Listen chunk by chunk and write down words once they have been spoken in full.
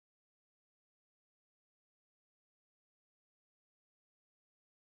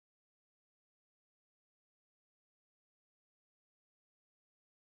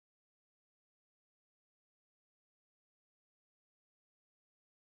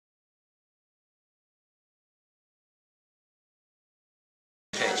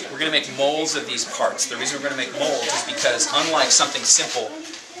going to make molds of these parts. The reason we're going to make molds is because, unlike something simple,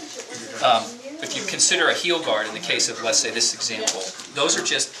 if you consider a heel guard in the case of, let's say, this example, those are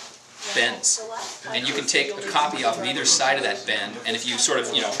just bends. And you can take a copy off of either side of that bend, and if you sort of,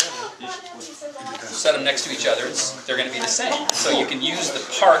 set them next to each other, they're going to be the same. So you can use the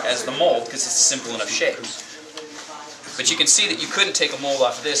part as the mold because it's a simple enough shape. But you can see that you couldn't take a mold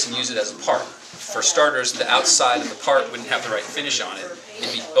off of this and use it as a part. For starters, the outside of the part wouldn't have the right finish on it.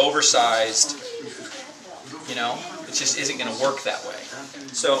 It'd be oversized, it just isn't going to work that way.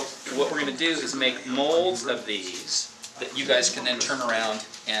 So what we're going to do is make molds of these that you guys can then turn around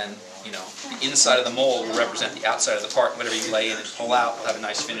and, the inside of the mold will represent the outside of the part. Whatever you lay in and pull out will have a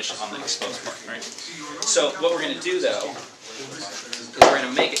nice finish on the exposed part, right? So what we're going to do, though, is we're going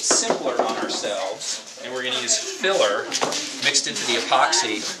to make it simpler on ourselves, and we're going to use filler mixed into the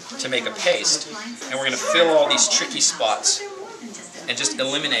epoxy to make a paste, and we're going to fill all these tricky spots and just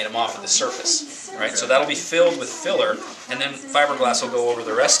eliminate them off of the surface, right? So that'll be filled with filler, and then fiberglass will go over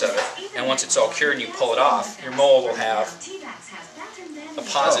the rest of it, and once it's all cured and you pull it off, your mold will have a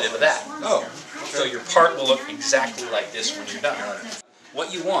positive of that. So your part will look exactly like this when you're done.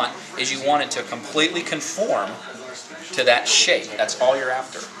 What you want is you want it to completely conform to that shape. That's all you're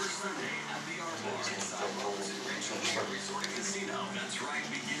after.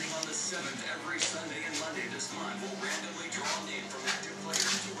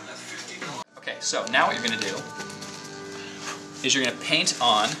 Okay, so now what you're going to do is you're going to paint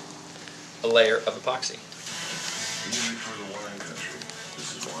on a layer of epoxy.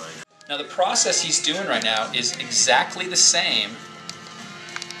 Now the process he's doing right now is exactly the same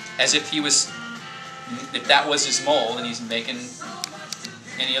as if if that was his mold and he's making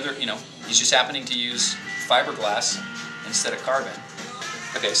any other, he's just happening to use fiberglass instead of carbon.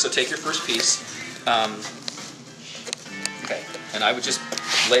 Okay, so take your first piece, okay, and I would just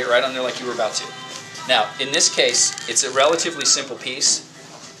lay it right on there like you were about to. Now, in this case, it's a relatively simple piece.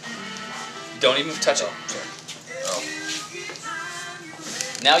 Don't even touch it.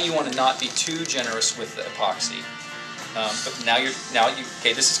 Now you want to not be too generous with the epoxy. But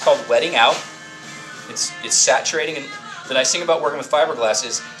okay, this is called wetting out. It's saturating, and the nice thing about working with fiberglass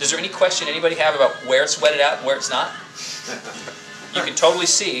is there any question anybody have about where it's wetted out and where it's not? You can totally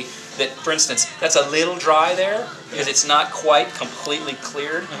see that, for instance, that's a little dry there because it's not quite completely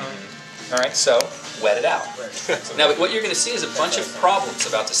cleared. All right, so wet it out. Now, what you're going to see is a bunch of problems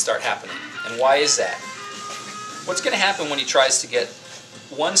about to start happening. And why is that? What's going to happen when he tries to get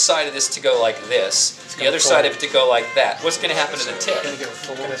one side of this to go like this, the other side of it to go like that? What's going to happen to the tip?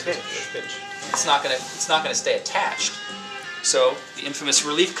 It's not going to stay attached. So the infamous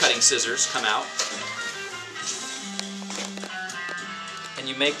relief cutting scissors come out, and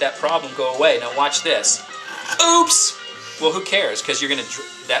you make that problem go away. Now watch this. Oops! Well, who cares? Because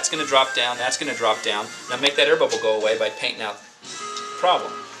that's going to drop down. That's going to drop down. Now make that air bubble go away by painting out the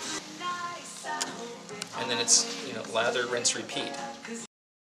problem. And then it's lather, rinse, repeat.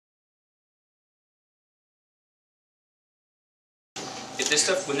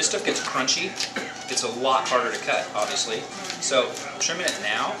 When this stuff gets crunchy, it's a lot harder to cut, obviously. So trimming it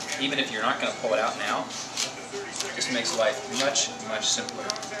now, even if you're not going to pull it out now, just makes life much, much simpler.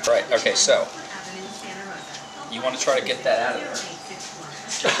 Right, okay, so you want to try to get that out of there.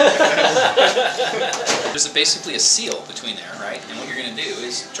 There's basically a seal between there, right? And what you're going to do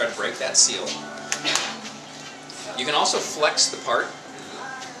is try to break that seal. You can also flex the part,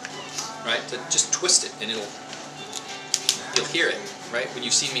 right, to just twist it, and you'll hear it. Right? When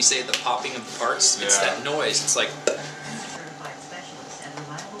you see me say the popping of the parts, it's that noise. It's like,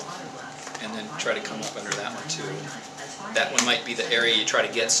 and then try to come up under that one too. That one might be the area you try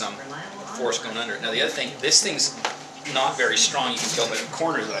to get some force going under it. Now the other thing, this thing's not very strong. You can tell by the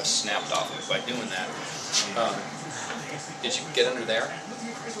corners that I've snapped off of it by doing that. Did you get under there?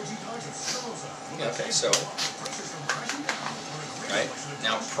 Okay, so, right,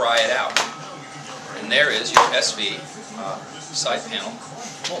 now pry it out. And there is your SV side panel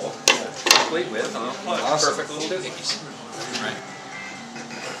mold, complete with perfect little doohickeys. Right.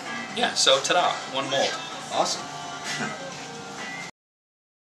 Yeah, so ta-da, one mold. Awesome.